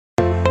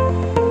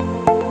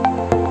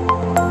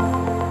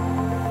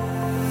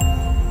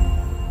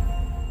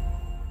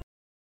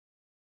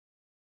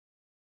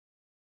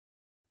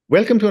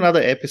Welcome to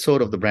another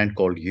episode of The Brand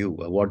Called You,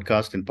 a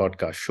podcast and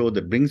podcast show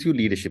that brings you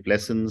leadership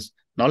lessons,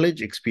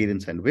 knowledge,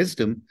 experience, and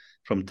wisdom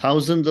from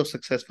thousands of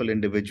successful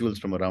individuals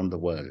from around the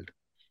world.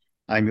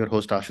 I'm your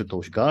host,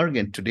 Ashutosh Garg,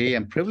 and today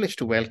I'm privileged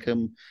to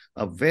welcome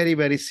a very,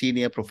 very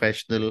senior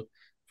professional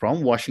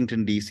from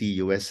Washington, D.C.,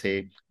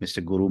 USA,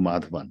 Mr. Guru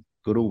Madhavan.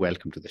 Guru,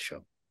 welcome to the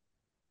show.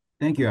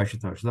 Thank you,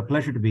 Ashutosh. It's a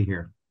pleasure to be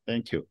here.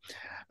 Thank you.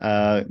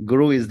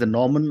 Guru is the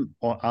Norman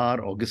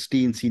R.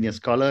 Augustine Senior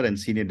Scholar and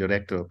Senior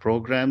Director of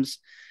Programs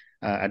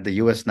at the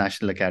U.S.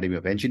 National Academy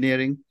of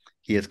Engineering.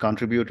 He has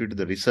contributed to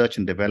the research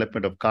and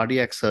development of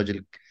cardiac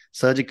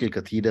surgical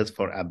catheters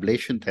for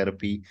ablation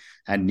therapy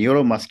and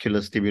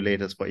neuromuscular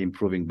stimulators for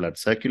improving blood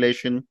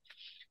circulation.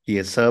 He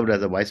has served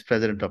as a vice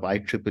president of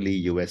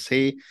IEEE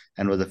USA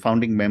and was a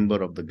founding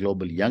member of the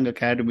Global Young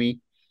Academy.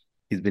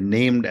 He's been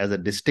named as a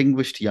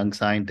distinguished young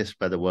scientist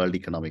by the World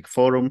Economic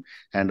Forum.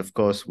 And of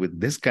course, with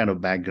this kind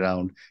of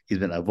background, he's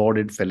been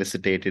awarded,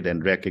 felicitated,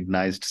 and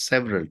recognized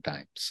several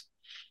times.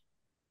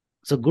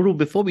 So, Guru,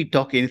 before we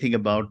talk anything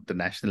about the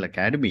National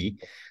Academy,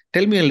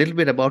 tell me a little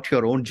bit about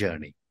your own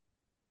journey.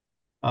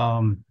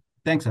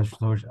 Thanks,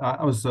 Ashutosh.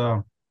 I was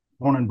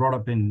born and brought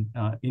up in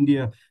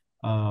India.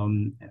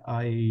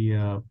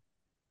 I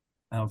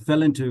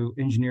fell into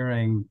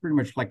engineering pretty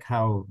much like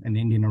how an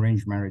Indian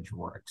arranged marriage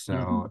works.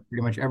 So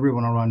pretty much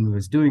everyone around me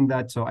was doing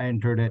that. So I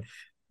entered it.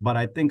 But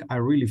I think I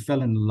really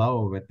fell in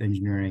love with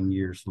engineering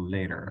years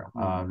later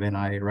when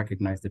I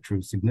recognized the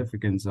true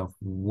significance of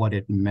what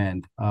it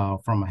meant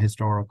from a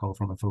historical,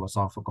 from a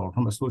philosophical,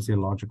 from a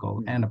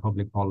sociological, and a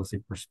public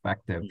policy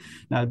perspective.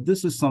 Now,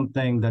 this is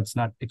something that's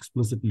not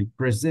explicitly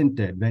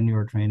presented when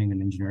you're training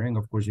in engineering.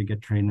 Of course, you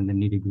get trained in the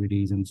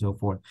nitty-gritties and so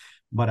forth.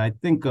 But I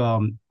think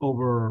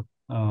over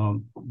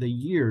the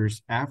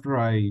years after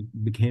I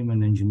became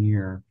an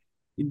engineer,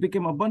 it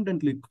became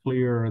abundantly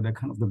clear that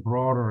kind of the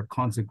broader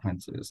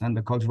consequences and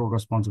the cultural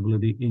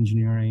responsibility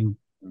engineering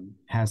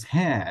has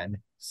had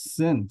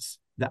since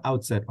the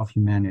outset of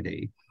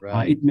humanity.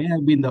 Right. It may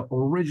have been the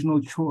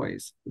original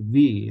choice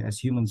we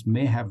as humans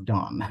may have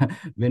done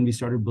when we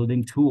started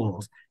building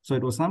tools. So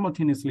it was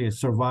simultaneously a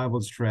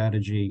survival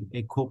strategy,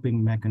 a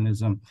coping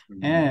mechanism,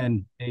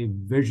 and a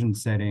vision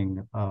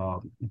setting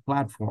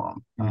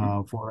platform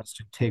for us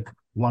to take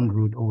one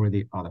route over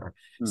the other.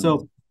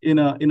 So in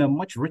a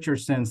much richer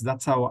sense,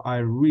 that's how I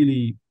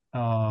really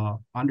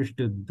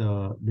understood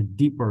the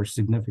deeper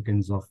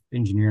significance of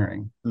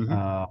engineering.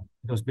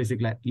 It was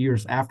basically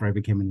years after I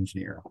became an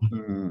engineer.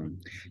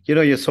 You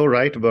know, you're so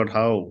right about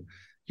how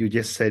you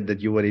just said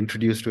that you were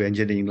introduced to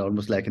engineering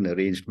almost like an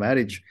arranged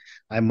marriage.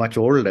 I'm much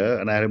older,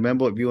 and I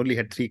remember we only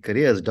had three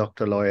careers: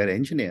 doctor, lawyer,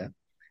 engineer,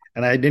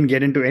 and I didn't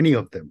get into any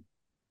of them.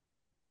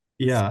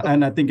 Yeah,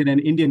 and I think in an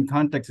Indian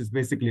context, it's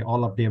basically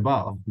all of the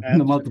above,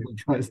 the multiple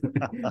choice.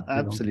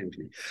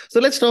 Absolutely. So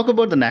let's talk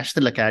about the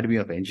National Academy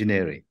of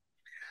Engineering.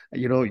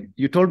 You know,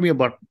 you told me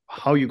about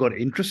how you got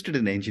interested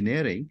in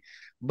engineering,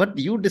 but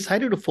you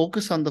decided to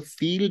focus on the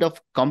field of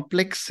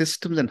complex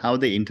systems and how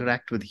they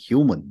interact with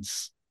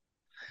humans.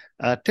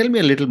 Tell me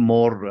a little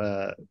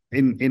more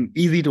in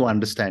easy to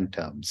understand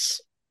terms.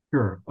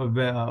 Sure.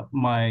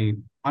 My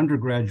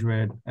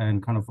undergraduate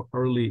and kind of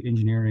early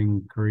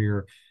engineering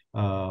career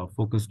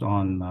focused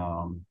on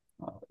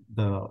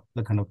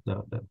the kind of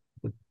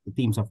the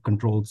themes of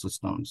controlled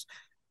systems.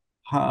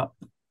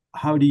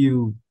 How do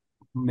you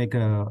make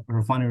a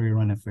refinery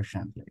run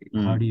efficiently?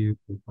 How do you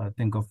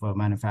think of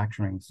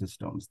manufacturing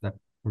systems that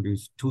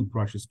produce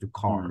toothbrushes to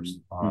cars?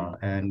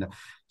 And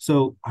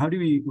so how do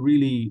we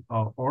really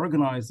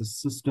organize the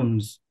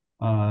systems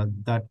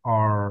that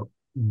are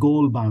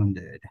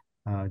goal-bounded,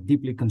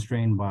 deeply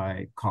constrained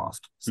by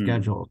cost,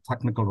 schedule,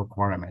 technical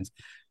requirements?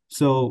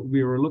 So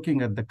we were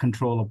looking at the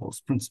controllables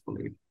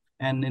principally.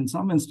 And in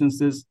some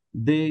instances,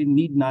 they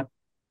need not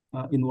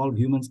involve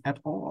humans at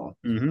all.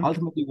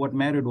 Ultimately, what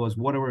mattered was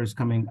whatever is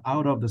coming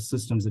out of the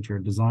systems that you're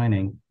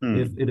designing,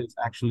 if it is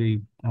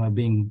actually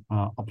being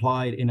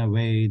applied in a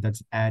way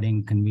that's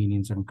adding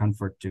convenience and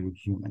comfort to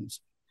humans.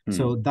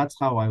 So that's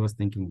how I was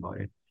thinking about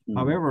it.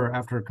 However,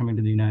 after coming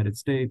to the United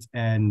States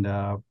and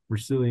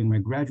pursuing my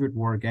graduate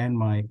work and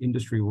my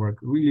industry work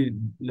really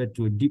led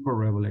to a deeper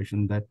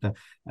revelation that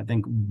I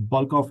think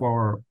bulk of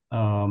our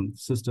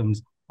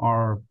systems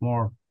are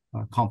more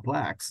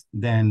complex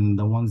than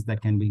the ones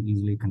that can be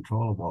easily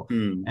controllable.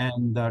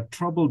 And the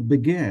trouble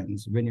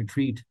begins when you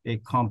treat a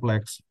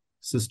complex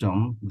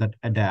system that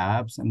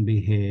adapts and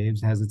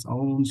behaves, has its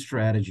own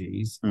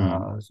strategies,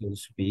 so to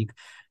speak,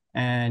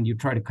 and you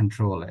try to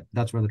control it.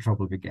 That's where the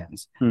trouble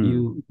begins.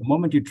 The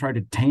moment you try to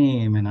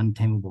tame an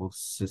untamable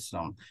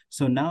system,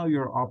 so now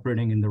you're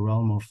operating in the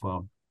realm of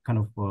kind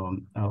of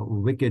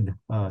wicked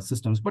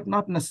systems, but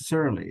not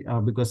necessarily,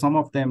 because some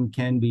of them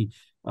can be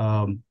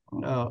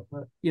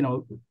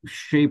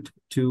shaped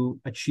to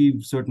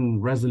achieve certain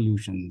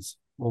resolutions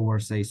over,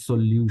 say,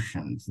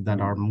 solutions that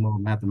are more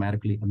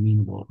mathematically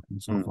amenable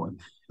and so forth.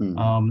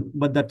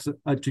 But that's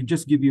to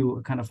just give you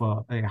a kind of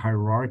a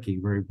hierarchy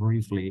very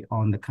briefly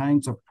on the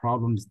kinds of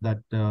problems that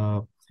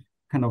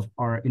kind of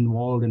are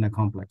involved in a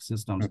complex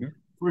systems.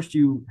 first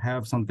you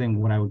have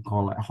something what I would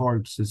call a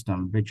hard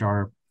system, which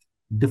are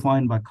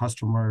defined by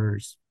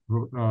customers,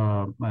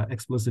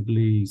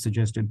 explicitly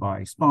suggested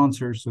by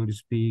sponsors, so to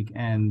speak,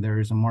 and there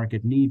is a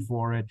market need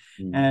for it.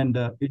 And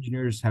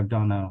engineers have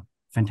done a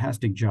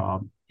fantastic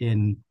job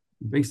in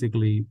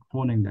basically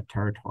honing the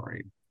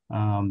territory.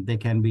 They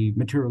can be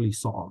materially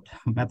solved,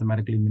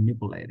 mathematically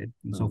manipulated,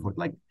 and so forth.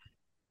 Like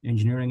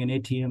engineering an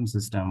ATM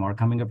system or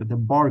coming up with a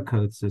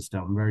barcode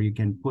system where you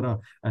can put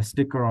a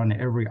sticker on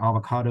every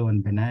avocado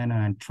and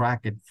banana and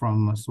track it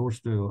from source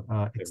to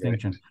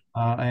extinction.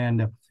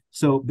 And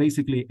so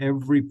basically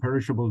every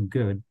perishable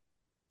good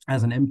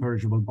has an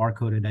imperishable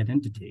barcoded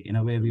identity. In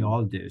a way, we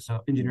all do.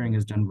 So engineering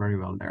has done very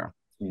well there.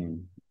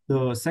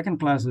 The second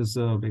class is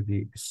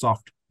maybe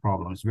soft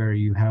problems, where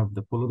you have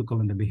the political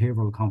and the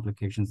behavioral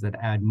complications that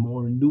add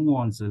more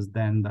nuances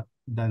than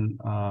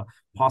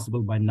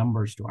possible by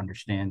numbers to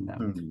understand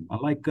them.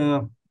 Like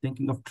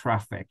thinking of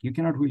traffic, you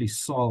cannot really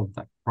solve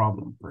that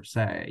problem per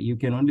se. You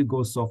can only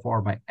go so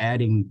far by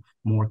adding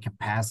more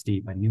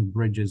capacity, by new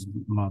bridges,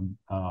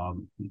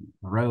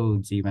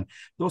 roads even.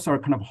 Those are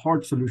kind of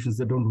hard solutions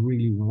that don't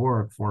really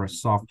work for a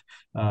soft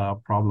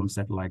problem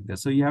set like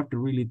this. So you have to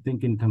really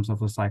think in terms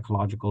of a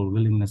psychological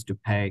willingness to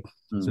pay,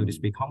 so to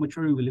speak. How much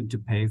are you willing to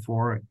pay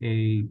for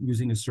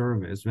using a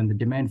service when the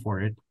demand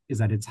for it is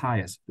at its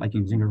highest, like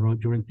using a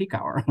road during peak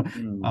hour?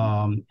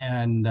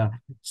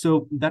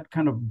 So that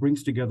kind of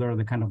brings together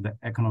the kind of the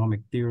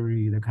economic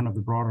theory, the kind of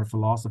the broader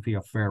philosophy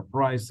of fair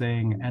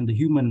pricing, and the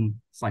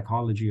human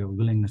psychology of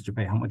willingness to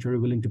pay. How much are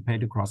you willing to pay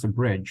to cross a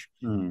bridge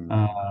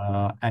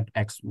at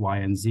X, Y,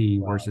 and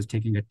Z versus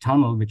taking a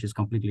tunnel, which is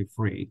completely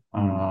free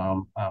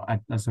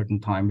at a certain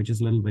time, which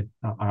is a little bit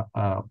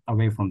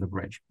away from the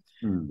bridge.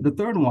 The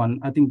third one,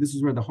 I think this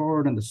is where the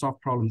hard and the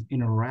soft problems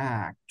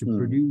interact to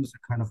produce a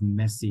kind of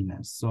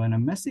messiness. So in a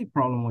messy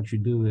problem, what you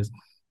do is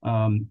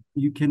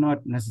you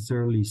cannot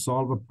necessarily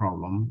solve a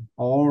problem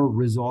or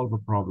resolve a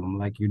problem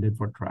like you did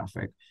for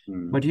traffic,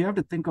 but you have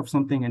to think of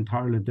something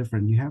entirely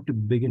different. You have to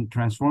begin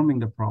transforming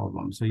the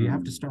problem. So you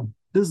have to start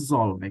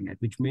dissolving it,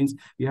 which means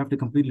you have to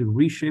completely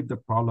reshape the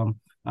problem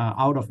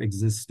out of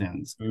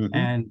existence.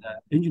 And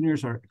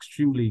engineers are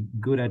extremely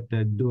good at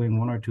doing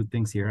one or two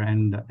things here.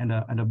 And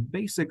a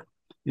basic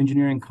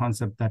engineering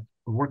concept that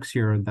works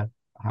here that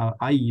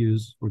I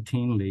use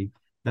routinely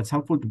that's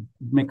helpful to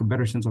make a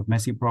better sense of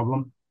messy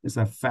problem is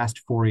a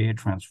fast Fourier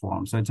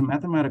transform. So it's a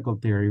mathematical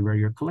theory where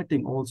you're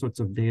collecting all sorts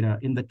of data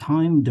in the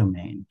time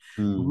domain,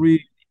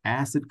 really,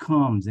 as it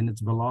comes in its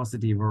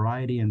velocity,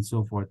 variety, and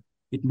so forth.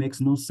 It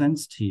makes no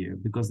sense to you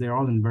because they're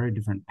all in very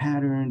different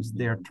patterns.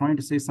 They're trying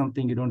to say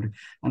something you don't,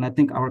 and I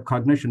think our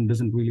cognition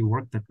doesn't really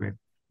work that way.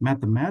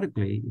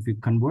 Mathematically, if you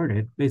convert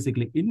it,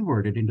 basically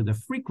invert it into the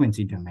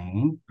frequency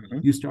domain,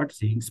 you start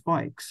seeing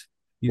spikes.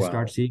 You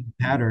start seeing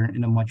pattern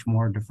in a much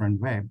more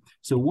different way.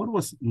 So what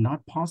was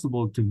not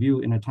possible to view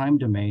in a time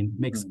domain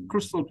makes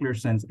crystal clear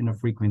sense in a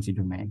frequency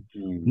domain.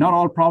 Not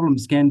all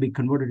problems can be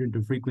converted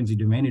into frequency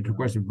domain. It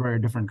requires a very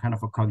different kind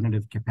of a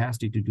cognitive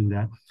capacity to do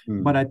that.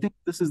 But I think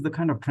this is the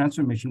kind of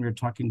transformation we're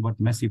talking about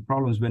messy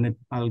problems.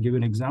 I'll give you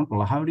an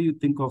example. How do you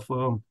think of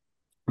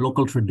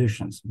local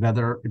traditions,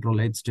 whether it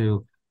relates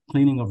to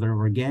cleaning of the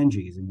river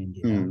Ganges in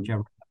India, which I've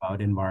read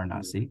about in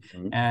Varanasi.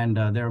 And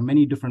there are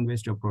many different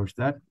ways to approach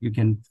that. You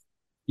can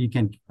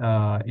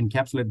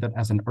encapsulate that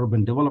as an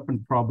urban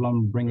development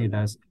problem, bring it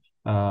as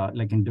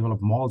like and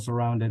develop malls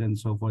around it and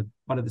so forth.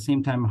 But at the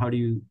same time, how do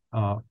you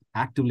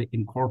actively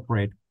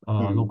incorporate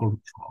local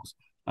rituals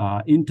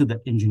into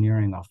the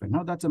engineering of it?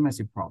 Now, that's a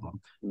messy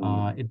problem.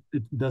 It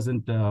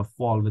doesn't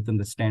fall within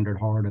the standard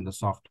hard and the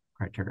soft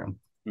criteria.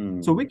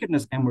 So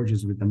wickedness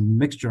emerges with a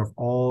mixture of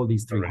all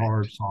these three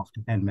hard, soft,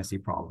 and messy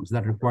problems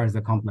that requires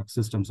the complex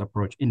systems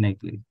approach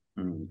innately.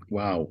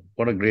 Wow,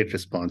 what a great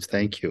response.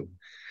 Thank you.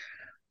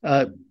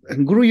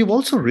 Guru, you've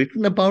also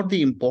written about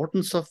the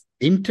importance of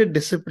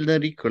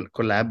interdisciplinary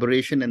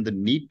collaboration and the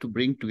need to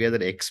bring together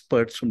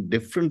experts from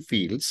different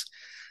fields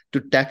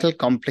to tackle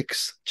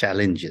complex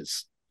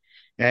challenges.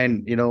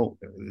 And, a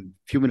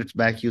few minutes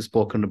back, you've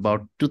spoken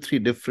about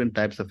 2-3 different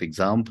types of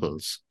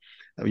examples,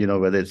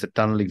 whether it's a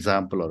tunnel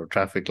example or a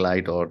traffic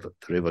light or the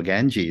river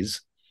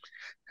Ganges.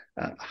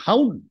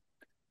 How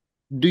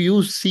do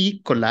you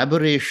see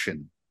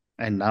collaboration?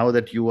 And now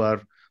that you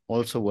are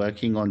also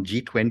working on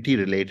G20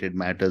 related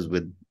matters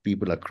with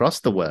people across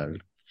the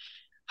world,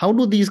 how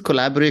do these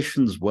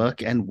collaborations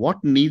work and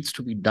what needs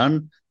to be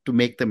done to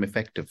make them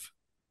effective?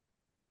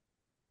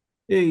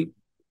 A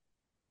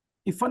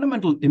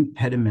fundamental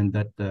impediment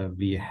that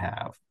we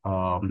have,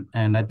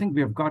 and I think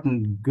we have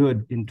gotten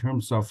good in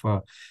terms of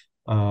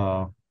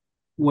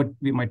what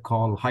we might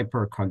call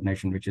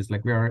hypercognition, which is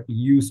like we are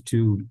used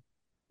to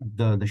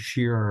the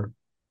sheer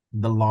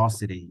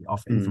velocity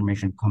of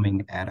information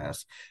coming at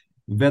us.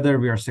 Whether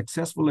we are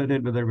successful at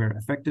it, whether we're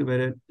effective at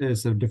it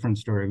is a different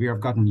story. We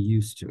have gotten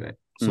used to it.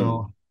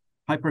 So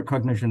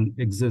hypercognition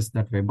exists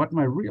that way. But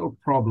my real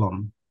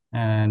problem,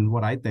 and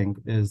what I think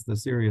is the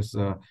serious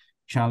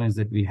challenge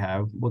that we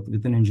have, both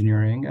within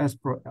engineering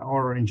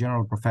or in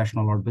general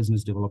professional or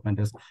business development,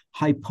 is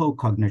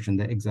hypocognition,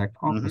 the exact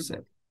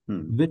opposite.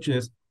 which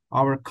is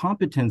our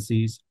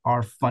competencies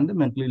are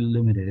fundamentally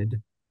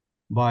limited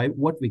by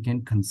what we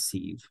can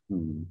conceive.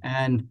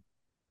 And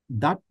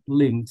that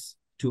links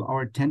to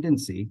our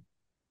tendency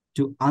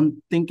to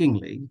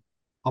unthinkingly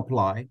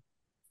apply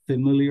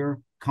familiar,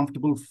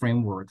 comfortable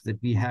frameworks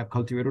that we have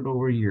cultivated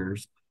over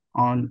years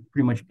on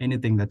pretty much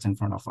anything that's in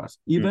front of us,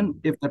 even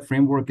if that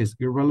framework is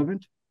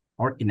irrelevant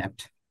or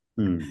inept.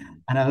 And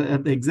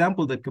the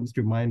example that comes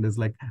to mind is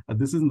like,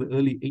 this is in the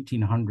early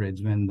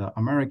 1800s when the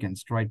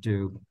Americans tried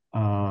to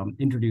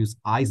introduce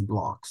ice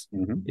blocks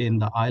in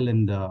the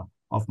island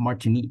of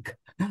Martinique.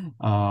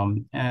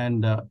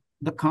 And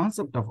the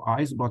concept of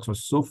ice blocks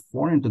was so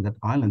foreign to that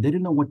island, they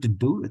didn't know what to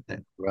do with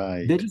it.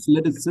 Right. They just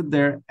let it sit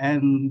there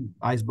and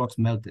ice blocks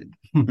melted.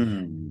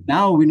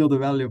 Now we know the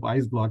value of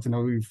ice blocks. You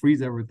know, we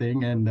freeze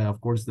everything. And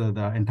of course,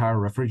 the entire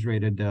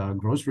refrigerated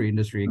grocery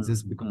industry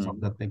exists because of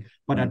that thing.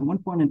 But at one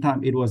point in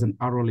time, it was an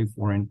utterly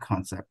foreign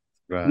concept.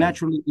 Right.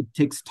 Naturally, it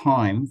takes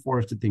time for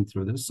us to think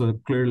through this. So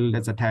clearly,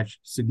 let's attach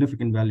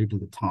significant value to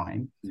the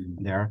time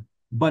there.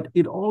 But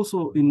it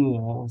also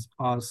involves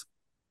us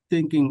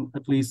thinking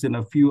at least in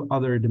a few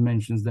other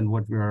dimensions than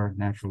what we are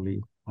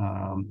naturally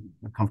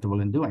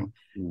comfortable in doing.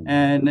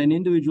 And an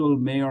individual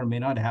may or may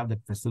not have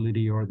that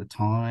facility or the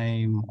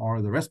time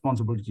or the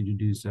responsibility to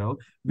do so,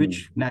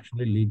 which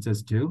naturally leads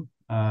us to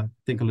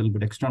think a little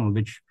bit external,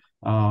 which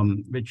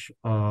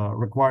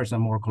requires a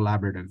more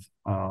collaborative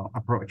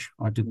approach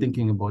to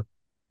thinking about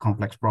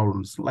complex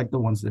problems like the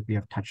ones that we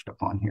have touched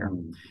upon here.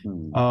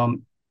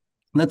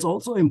 That's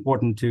also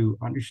important to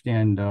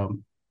understand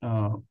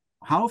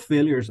how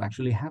failures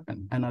actually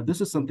happen. And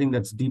this is something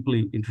that's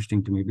deeply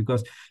interesting to me,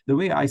 because the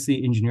way I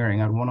see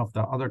engineering, and one of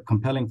the other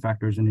compelling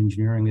factors in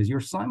engineering, is you're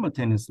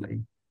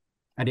simultaneously,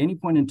 at any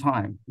point in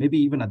time, maybe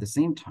even at the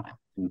same time,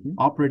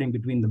 operating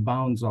between the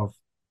bounds of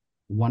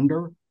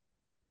wonder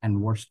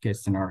and worst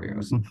case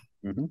scenarios.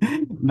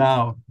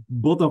 Now,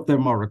 both of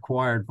them are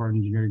required for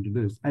engineering to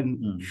do this.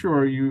 And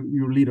sure,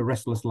 you lead a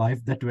restless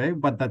life that way,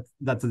 but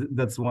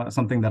that's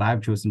something that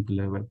I've chosen to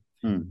live with.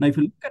 Now, if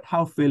you look at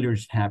how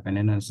failures happen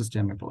in a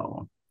systemic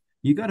level,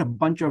 you got a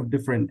bunch of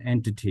different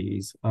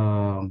entities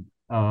or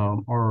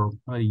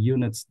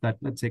units that,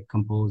 let's say,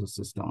 compose a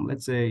system.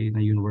 Let's say in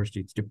a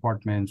university, it's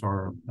departments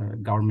or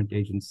government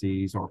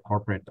agencies or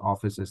corporate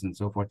offices and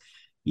so forth.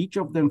 Each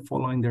of them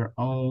following their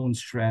own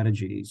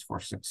strategies for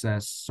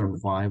success,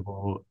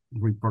 survival,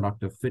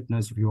 reproductive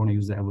fitness, if you want to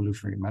use the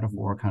evolutionary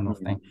metaphor kind of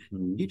thing.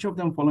 Each of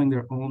them following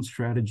their own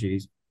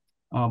strategies.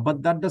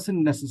 But that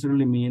doesn't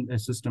necessarily mean a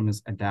system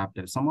is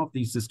adaptive. Some of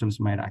these systems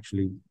might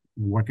actually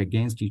work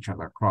against each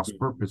other, cross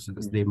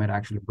purposes. They might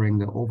actually bring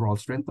the overall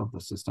strength of the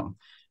system.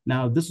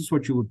 Now, this is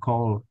what you would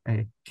call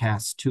a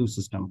CAS2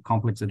 system,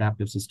 complex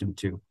adaptive system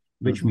 2,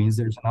 which means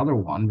there's another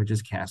one, which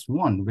is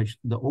CAS1, which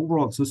the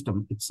overall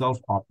system itself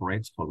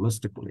operates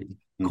holistically,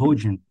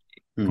 cogently,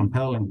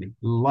 compellingly,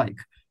 like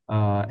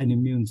an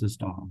immune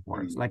system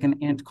works, like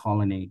an ant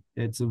colony.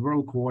 It's a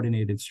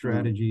well-coordinated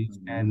strategy,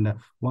 and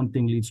one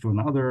thing leads to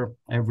another.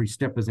 Every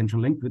step is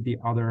interlinked with the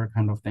other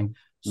kind of thing.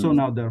 So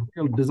now the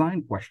real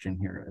design question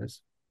here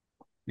is,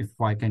 if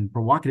I can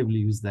provocatively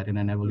use that in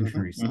an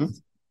evolutionary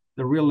sense,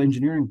 the real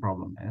engineering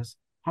problem is,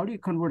 how do you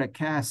convert a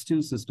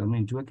CAS2 system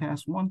into a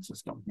CAS1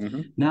 system?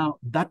 Now,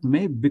 that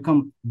may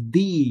become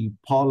the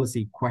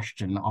policy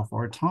question of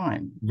our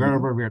time,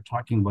 wherever we're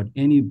talking about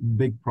any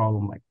big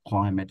problem like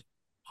climate,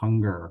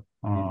 hunger,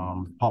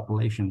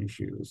 population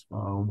issues,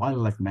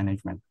 wildlife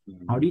management.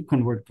 How do you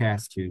convert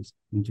CAS2s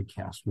into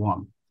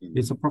CAS1?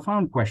 It's a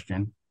profound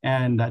question.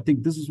 And I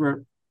think this is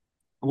where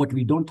what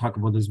we don't talk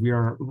about is we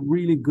are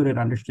really good at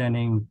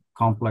understanding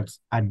complex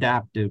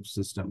adaptive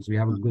systems. We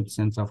have a good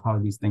sense of how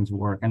these things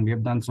work. And we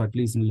have done so at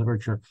least in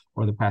literature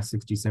for the past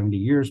 60, 70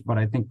 years. But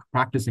I think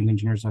practicing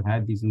engineers have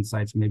had these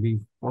insights maybe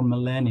for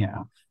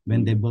millennia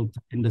when they built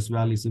Indus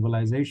Valley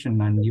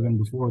civilization and even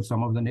before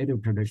some of the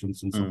native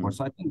traditions and so forth.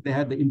 So I think they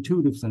had the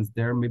intuitive sense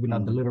there, maybe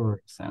not the literary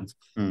sense.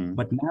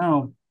 But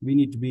now we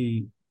need to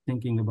be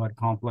thinking about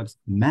complex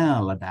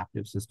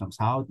maladaptive systems,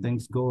 how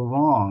things go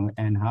wrong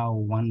and how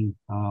one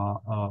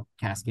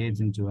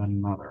cascades into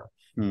another.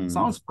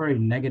 Sounds very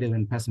negative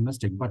and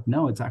pessimistic, but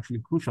no, it's actually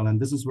crucial. And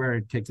this is where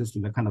it takes us to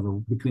the kind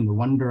of between the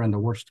wonder and the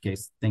worst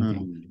case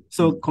thinking.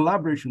 So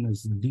collaboration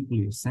is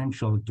deeply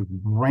essential to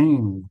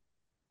bring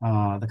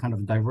the kind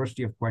of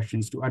diversity of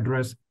questions to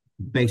address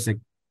basic,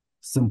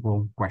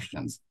 simple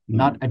questions,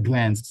 not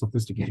advanced,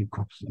 sophisticated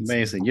questions.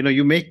 Amazing. You know,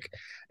 you make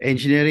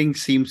engineering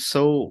seem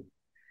so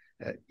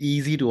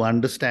easy to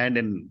understand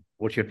and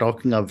what you're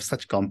talking of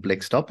such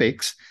complex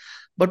topics.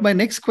 But my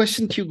next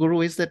question to you,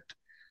 Guru, is that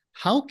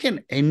how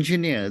can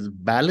engineers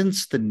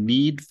balance the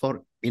need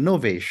for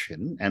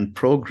innovation and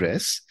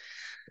progress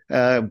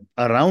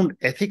around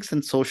ethics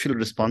and social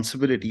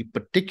responsibility,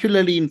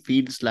 particularly in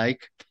fields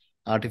like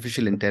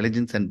artificial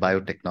intelligence and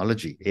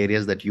biotechnology,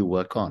 areas that you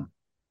work on?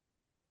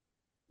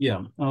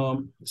 Yeah,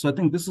 so I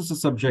think this is a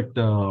subject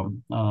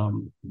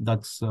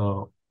that's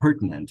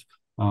pertinent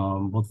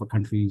both for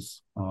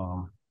countries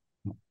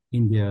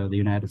India, the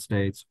United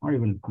States, or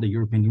even the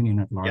European Union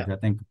at large. Yeah. I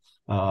think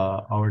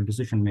our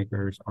decision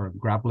makers are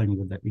grappling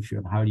with the issue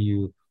of how do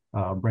you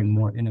bring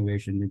more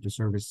innovation into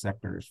service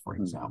sectors, for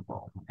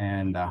example,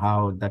 and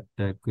how that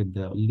could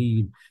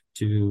lead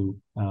to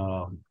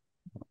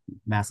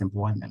mass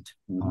employment,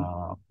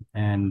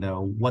 and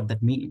what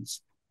that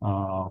means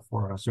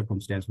for a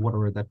circumstance,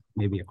 whatever that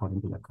may be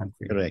according to the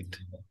country. Correct.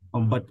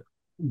 But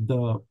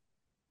the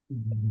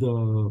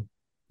the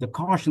the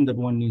caution that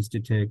one needs to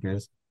take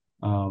is,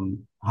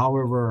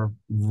 however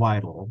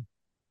vital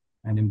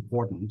and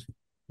important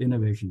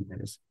innovation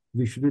is,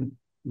 we shouldn't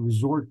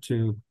resort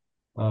to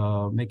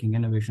making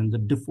innovation the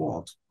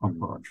default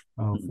approach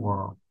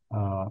for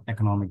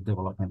economic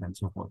development and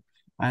so forth.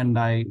 And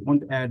I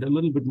want to add a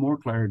little bit more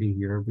clarity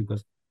here,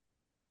 because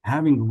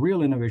having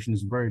real innovation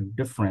is very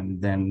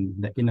different than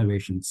the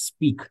innovation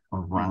speak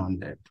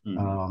around it.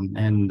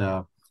 And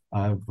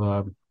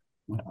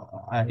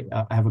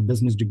I have a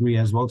business degree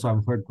as well, so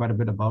I've heard quite a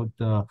bit about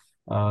the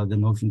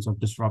notions of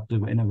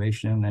disruptive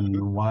innovation and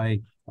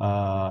why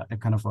a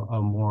kind of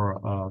a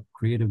more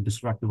creative,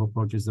 disruptive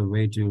approach is the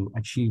way to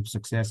achieve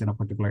success in a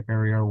particular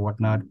area or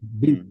whatnot.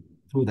 Been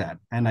through that,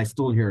 and I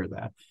still hear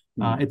that.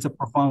 It's a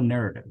profound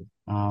narrative,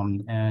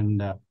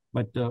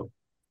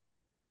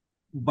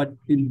 but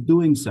in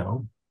doing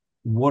so,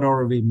 what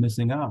are we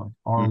missing out,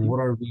 or what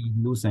are we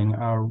losing,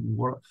 or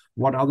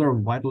what other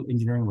vital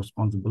engineering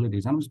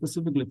responsibilities? I'm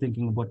specifically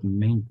thinking about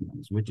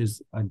maintenance, which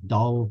is a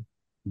dull,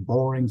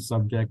 boring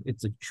subject.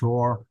 It's a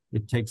chore.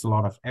 It takes a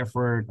lot of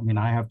effort. I mean,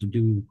 I have to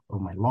do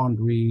my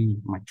laundry,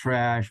 my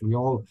trash. We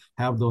all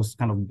have those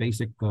kind of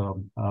basic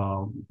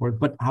work.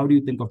 But how do you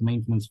think of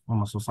maintenance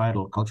from a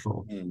societal,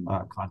 cultural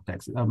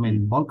context? I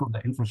mean, bulk of the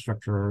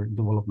infrastructure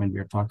development we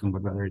are talking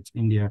about, whether it's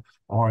India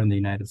or in the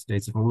United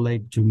States,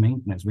 relate to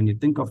maintenance. When you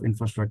think of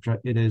infrastructure,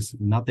 it is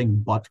nothing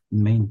but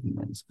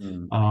maintenance.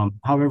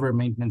 However,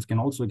 maintenance can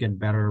also get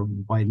better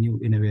by new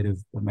innovative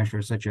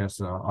measures such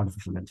as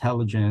artificial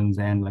intelligence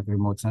and like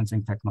remote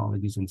sensing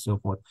technologies and so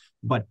forth.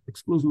 But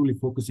exclusively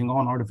focusing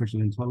on artificial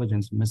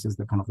intelligence misses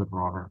the kind of the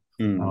broader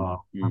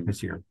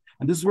purpose here.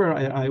 And this is where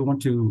I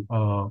want to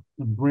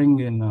bring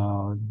in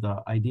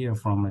the idea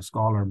from a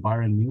scholar,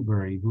 Byron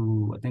Newberry,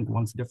 who I think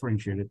once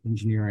differentiated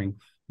engineering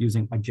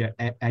using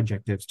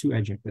adjectives, two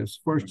adjectives.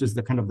 First is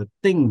the kind of the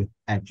thing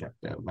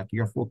adjective, like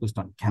you're focused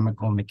on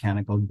chemical,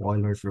 mechanical,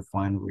 boilers,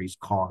 refineries,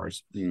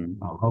 cars,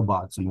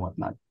 robots, and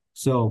whatnot.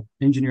 So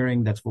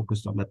engineering that's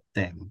focused on the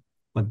thing.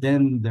 But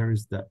then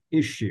there's the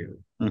issue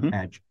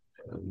adjective,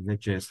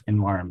 which is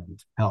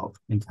environment, health,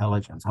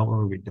 intelligence,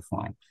 however we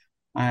define.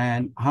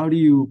 And how do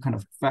you kind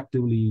of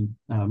effectively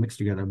mix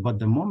together? But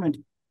the moment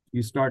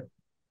you start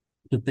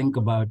to think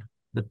about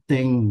the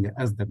thing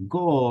as the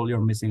goal, you're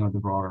missing out the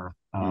broader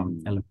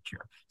element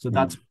here. So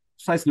that's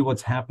precisely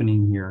what's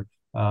happening here.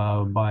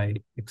 By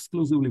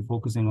exclusively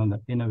focusing on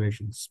the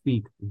innovation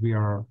speak, we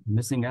are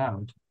missing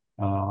out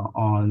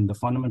on the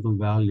fundamental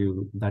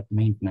value that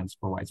maintenance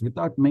provides.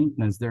 Without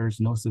maintenance, there is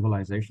no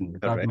civilization.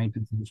 Without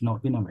maintenance, there's no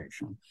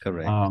innovation.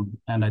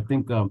 And I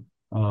think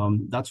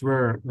that's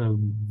where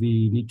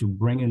we need to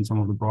bring in some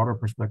of the broader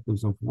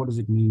perspectives of what does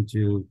it mean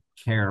to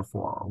care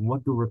for,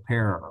 what to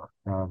repair,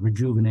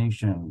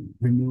 rejuvenation,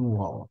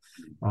 renewal,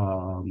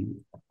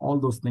 all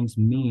those things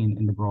mean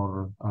in the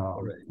broader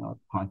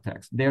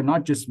context. They're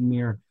not just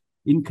mere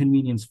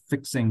inconvenience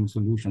fixing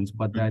solutions,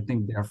 but I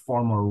think they are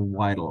far more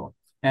vital.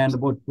 And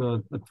about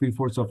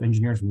 3/4 of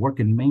engineers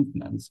work in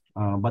maintenance,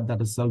 but that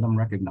is seldom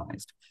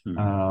recognized.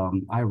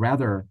 I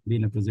rather be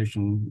in a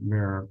position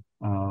where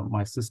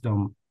my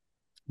system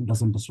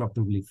doesn't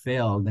disruptively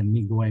fail than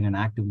me going and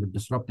actively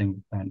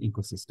disrupting an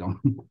ecosystem.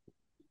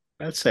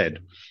 Well said.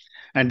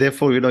 And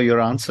therefore, your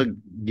answer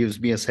gives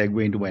me a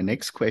segue into my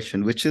next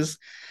question, which is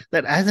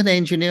that as an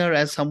engineer,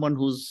 as someone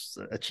who's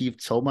achieved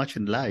so much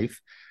in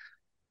life,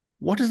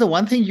 what is the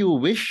one thing you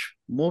wish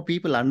more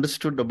people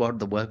understood about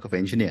the work of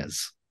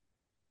engineers?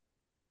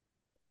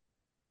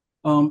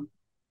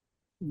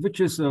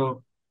 Which is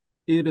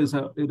it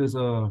is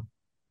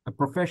a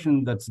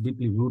profession that's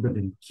deeply rooted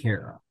in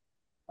care,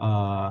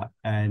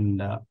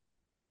 and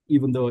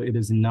even though it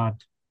is not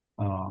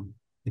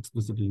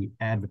explicitly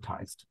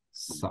advertised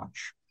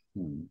such,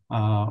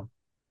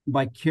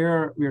 by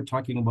care we are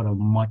talking about a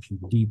much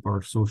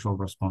deeper social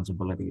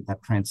responsibility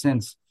that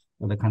transcends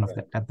the kind of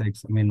the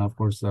ethics. I mean, of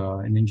course,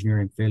 in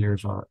engineering,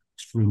 failures are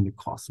extremely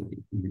costly.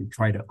 You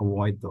try to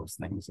avoid those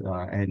things,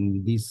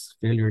 and these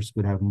failures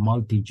could have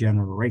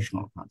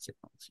multi-generational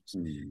consequences.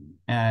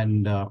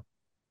 And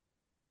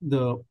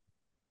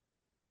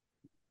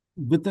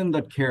within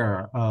that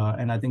care,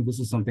 and I think this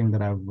is something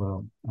that I've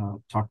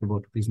talked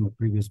about, at least in my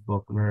previous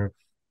book, where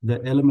the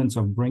elements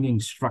of bringing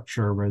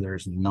structure where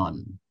there's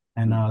none.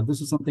 And this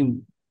is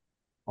something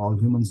all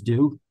humans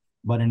do.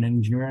 But in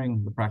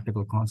engineering, the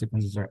practical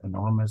consequences are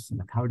enormous.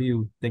 Like, how do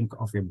you think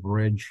of a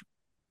bridge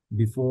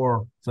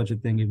before such a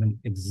thing even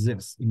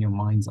exists in your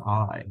mind's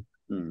eye?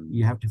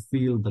 You have to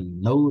feel the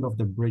load of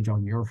the bridge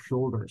on your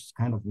shoulders,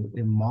 kind of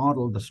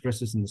model the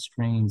stresses and the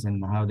strains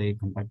and how they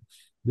compact.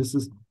 This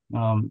is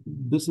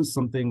This is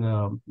something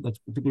that's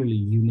particularly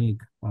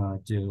unique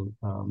to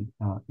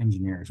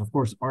engineers. Of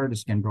course,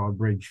 artists can draw a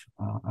bridge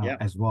Yeah.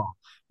 as well,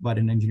 but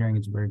in engineering,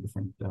 it's a very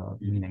different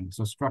meaning.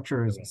 So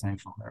structure is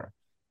essential there.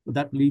 But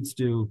that leads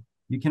to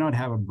you cannot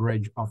have a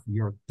bridge of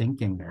your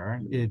thinking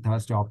there. It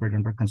has to operate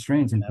under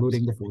constraints,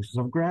 including the Absolutely. forces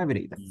of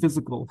gravity, the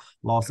physical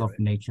laws of Correct.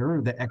 nature,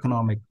 the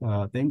economic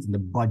things, and the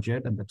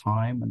budget and the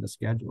time and the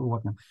schedule,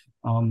 whatnot.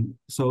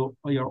 So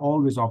you're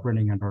always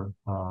operating under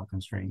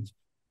constraints.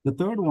 The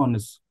third one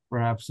is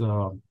perhaps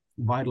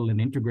vital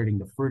in integrating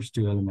the first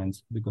two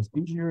elements because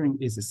engineering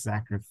is a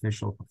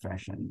sacrificial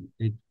profession.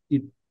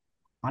 It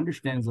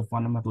understands the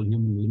fundamental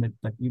human limit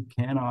that you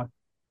cannot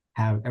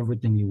have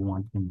everything you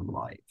want in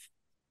life.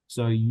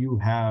 So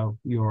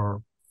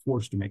you're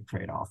forced to make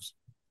trade-offs.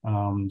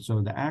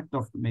 So the act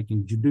of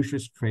making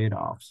judicious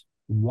trade-offs,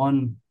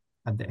 one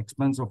at the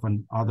expense of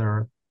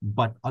another,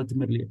 but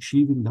ultimately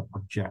achieving the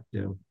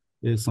objective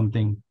is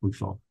something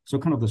crucial. So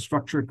kind of the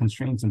structured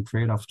constraints and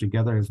trade-offs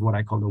together is what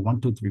I call the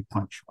 1, 2, 3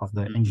 punch of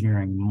the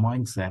engineering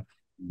mindset.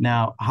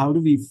 Now, how do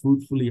we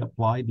fruitfully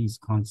apply these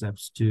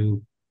concepts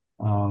to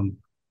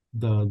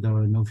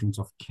the notions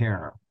of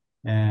care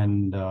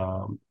and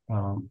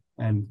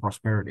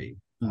prosperity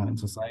in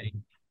society?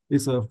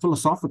 It's a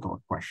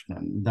philosophical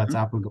question that's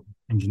applicable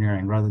to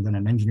engineering rather than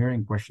an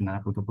engineering question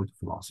applicable to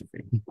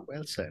philosophy.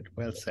 Well said.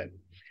 Well said.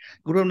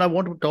 Guru, I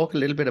want to talk a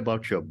little bit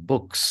about your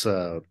books.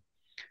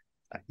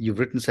 You've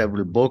written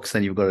several books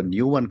and you've got a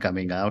new one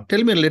coming out.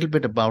 Tell me a little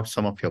bit about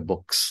some of your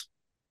books.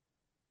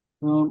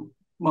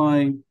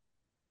 My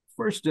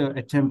first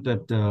attempt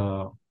at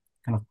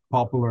kind of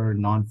popular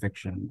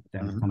nonfiction,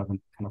 kind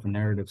of a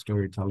narrative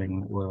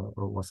storytelling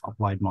was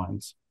Applied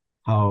Minds,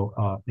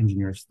 how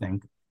engineers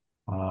think.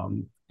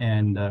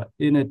 And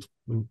in it,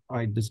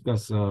 I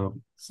discuss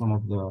some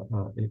of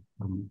the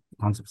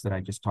concepts that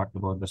I just talked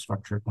about, the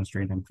structure,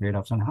 constraint, and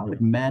trade-offs, and how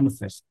it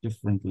manifests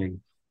differently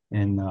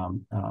in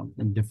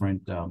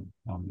different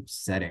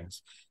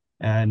settings.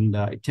 And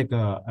I take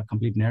a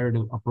complete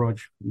narrative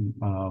approach.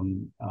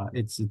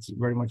 It's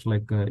very much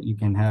like you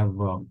can have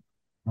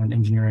an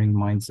engineering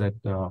mindset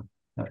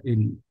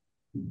in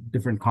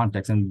different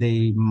contexts, and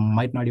they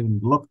might not even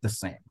look the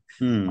same.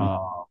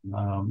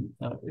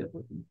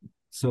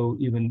 So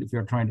even if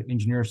you're trying to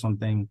engineer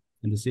something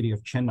in the city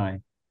of Chennai,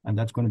 and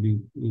that's going to be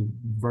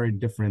very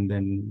different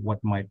than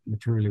what might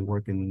materially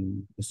work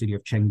in the city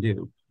of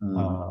Chengdu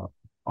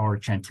or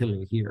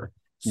Chantilly here.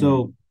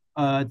 So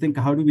I think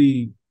how do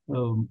we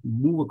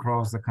move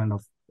across the kind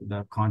of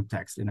the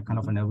context in a kind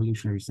of an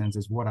evolutionary sense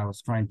is what I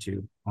was trying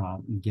to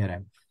get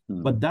at.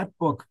 But that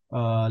book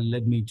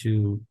led me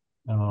to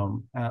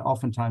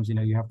oftentimes,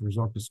 you have to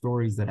resort to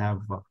stories that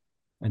have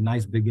a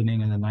nice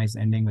beginning and a nice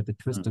ending with a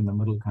twist in the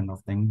middle kind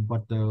of thing.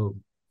 But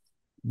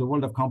the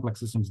world of complex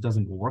systems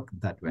doesn't work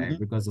that way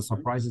because the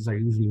surprises are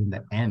usually in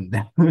the end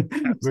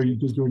where you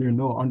just don't even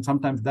know. And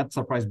sometimes that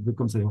surprise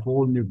becomes a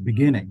whole new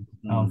beginning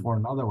for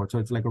another one. So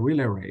it's like a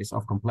relay race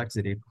of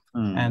complexity.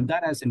 And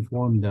that has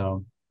informed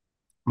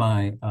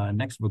my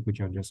next book, which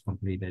I've just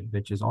completed,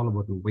 which is all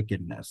about the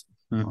wickedness.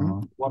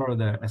 What are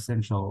the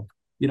essential,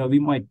 we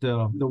might,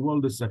 the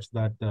world is such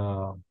that,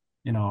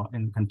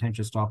 in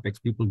contentious topics,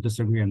 people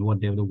disagree on what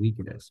day of the week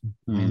it is.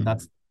 And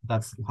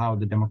that's how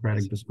the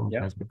democratic discourse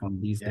has become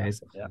these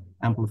days,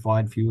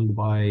 amplified, fueled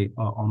by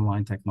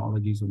online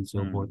technologies and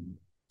so forth.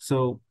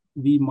 So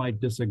we might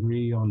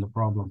disagree on the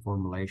problem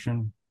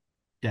formulation,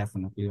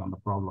 definitely on the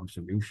problem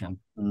solution,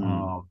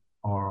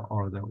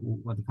 or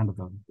the kind of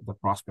the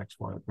prospects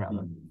for it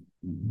rather.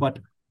 But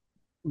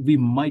we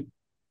might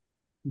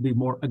be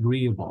more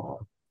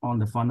agreeable on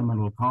the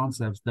fundamental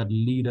concepts that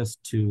lead us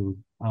to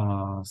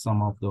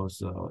some of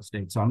those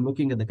states. So I'm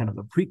looking at the kind of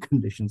the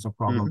preconditions of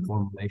problem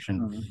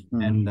formulation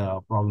and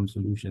problem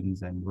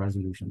solutions and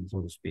resolution,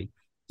 so to speak.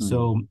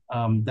 So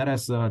that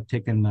has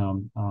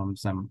taken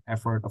some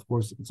effort. Of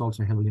course, it's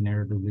also heavily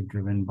narratively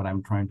driven, but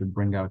I'm trying to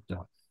bring out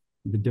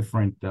the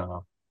different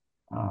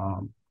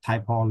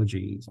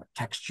typologies or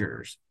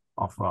textures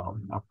of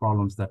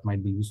problems that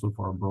might be useful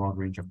for a broad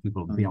range of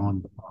people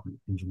beyond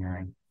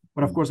engineering.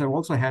 But of course, I've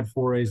also had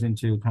forays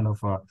into kind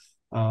of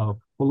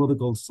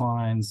political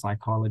science,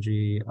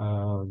 psychology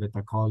with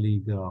a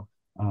colleague.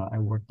 I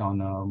worked on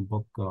a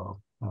book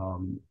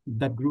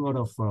that grew out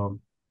of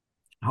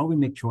how we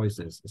make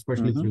choices,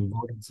 especially through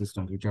voting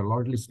systems, which are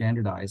largely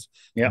standardized,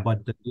 but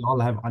we all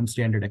have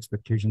unstandard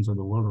expectations of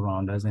the world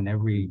around us, and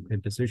every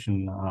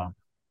decision,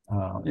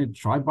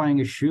 try buying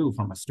a shoe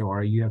from a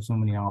store, you have so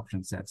many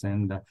option sets,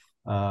 and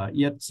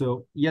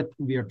yet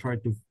we are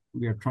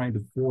trying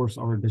to force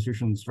our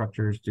decision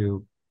structures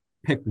to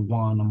pick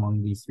one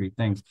among these three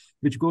things,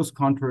 which goes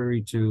contrary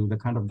to the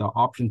kind of the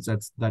option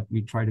sets that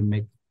we try to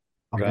make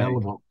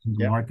available in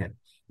the market.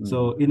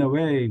 So in a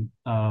way,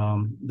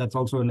 that's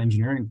also an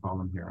engineering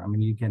problem here. I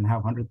mean, you can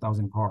have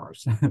 100,000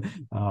 cars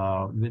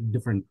with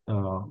different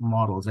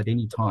models at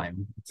any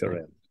time.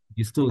 Correct.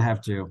 You still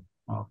have to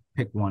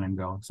pick one and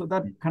go. So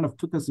that kind of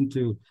took us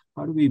into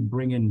how do we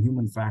bring in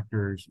human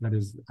factors, that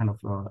is kind of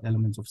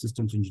elements of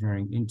systems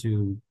engineering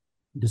into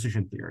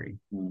decision theory.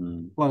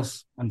 Mm.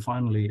 Plus, and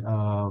finally,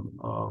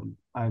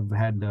 I've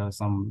had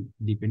some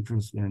deep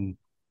interest in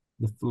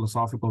the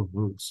philosophical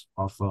roots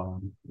of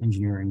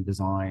engineering,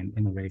 design,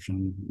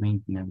 innovation,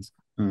 maintenance.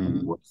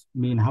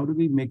 And how do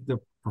we make the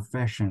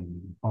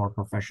profession or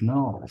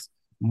professionals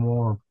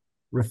more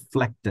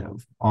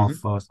reflective of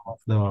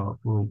the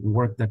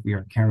work that we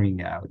are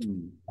carrying out?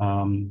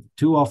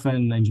 Too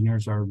often,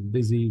 engineers are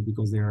busy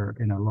because they're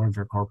in a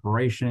larger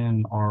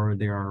corporation or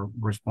they are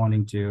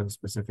responding to a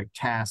specific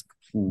task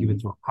given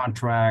to a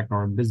contract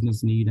or a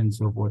business need and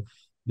so forth.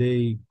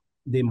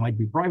 They might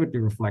be privately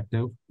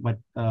reflective, but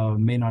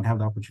may not have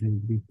the opportunity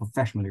to be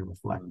professionally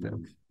reflective.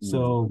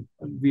 So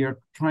we are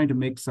trying to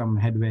make some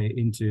headway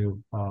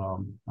into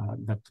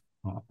that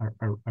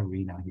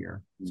arena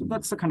here. So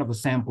that's the kind of a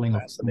sampling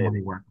of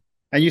my work.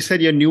 And you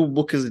said your new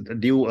book is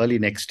due early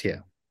next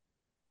year.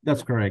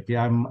 That's correct.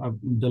 Yeah, I'm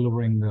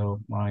delivering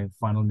my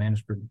final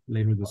manuscript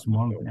later this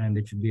month, and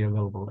it should be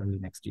available early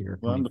next year.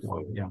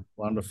 Wonderful. Yeah.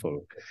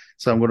 Wonderful.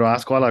 So I'm going to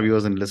ask all our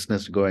viewers and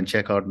listeners to go and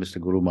check out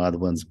Mr. Guru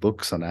Madhavan's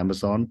books on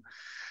Amazon.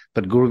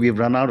 But Guru, we've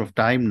run out of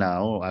time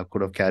now. I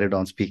could have carried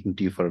on speaking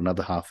to you for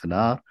another half an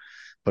hour,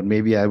 but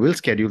maybe I will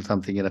schedule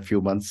something in a few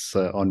months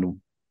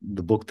on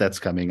the book that's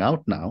coming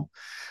out now.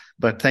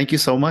 But thank you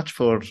so much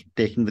for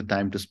taking the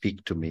time to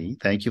speak to me.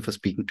 Thank you for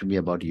speaking to me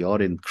about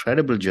your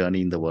incredible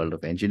journey in the world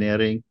of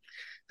engineering.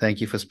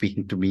 Thank you for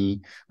speaking to me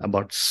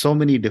about so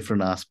many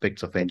different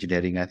aspects of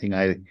engineering. I think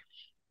I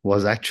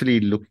was actually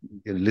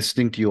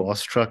listening to you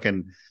awestruck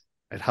and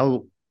at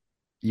how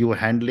you were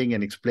handling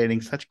and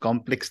explaining such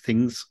complex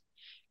things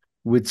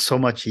with so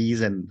much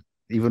ease. And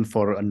even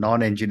for a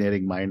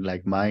non-engineering mind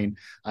like mine,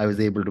 I was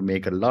able to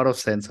make a lot of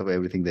sense of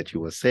everything that you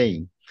were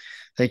saying.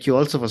 Thank you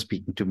also for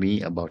speaking to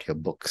me about your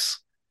books.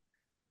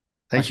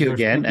 Thank you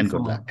again, and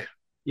good luck.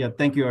 Yeah,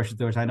 thank you,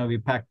 Ashutosh. I know we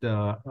packed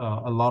a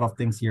lot of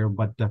things here,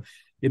 but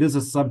it is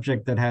a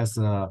subject that has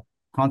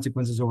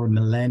consequences over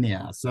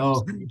millennia.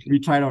 So we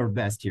tried our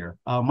best here.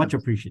 Much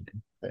appreciated.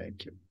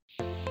 Thank you.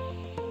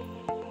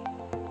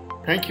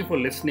 Thank you for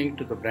listening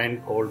to the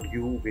Brand Called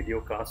You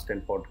videocast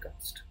and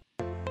podcast,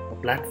 a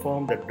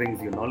platform that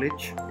brings you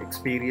knowledge,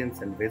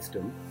 experience, and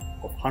wisdom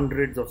of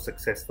hundreds of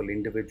successful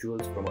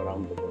individuals from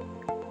around the world.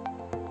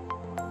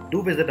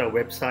 Do visit our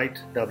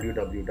website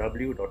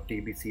www.tbcy.in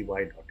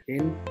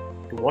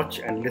to watch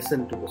and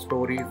listen to the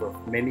stories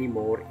of many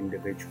more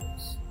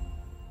individuals.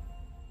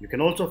 You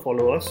can also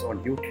follow us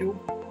on YouTube,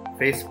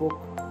 Facebook,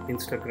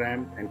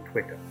 Instagram, and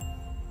Twitter.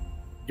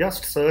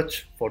 Just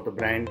search for the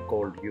Brand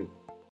Called You.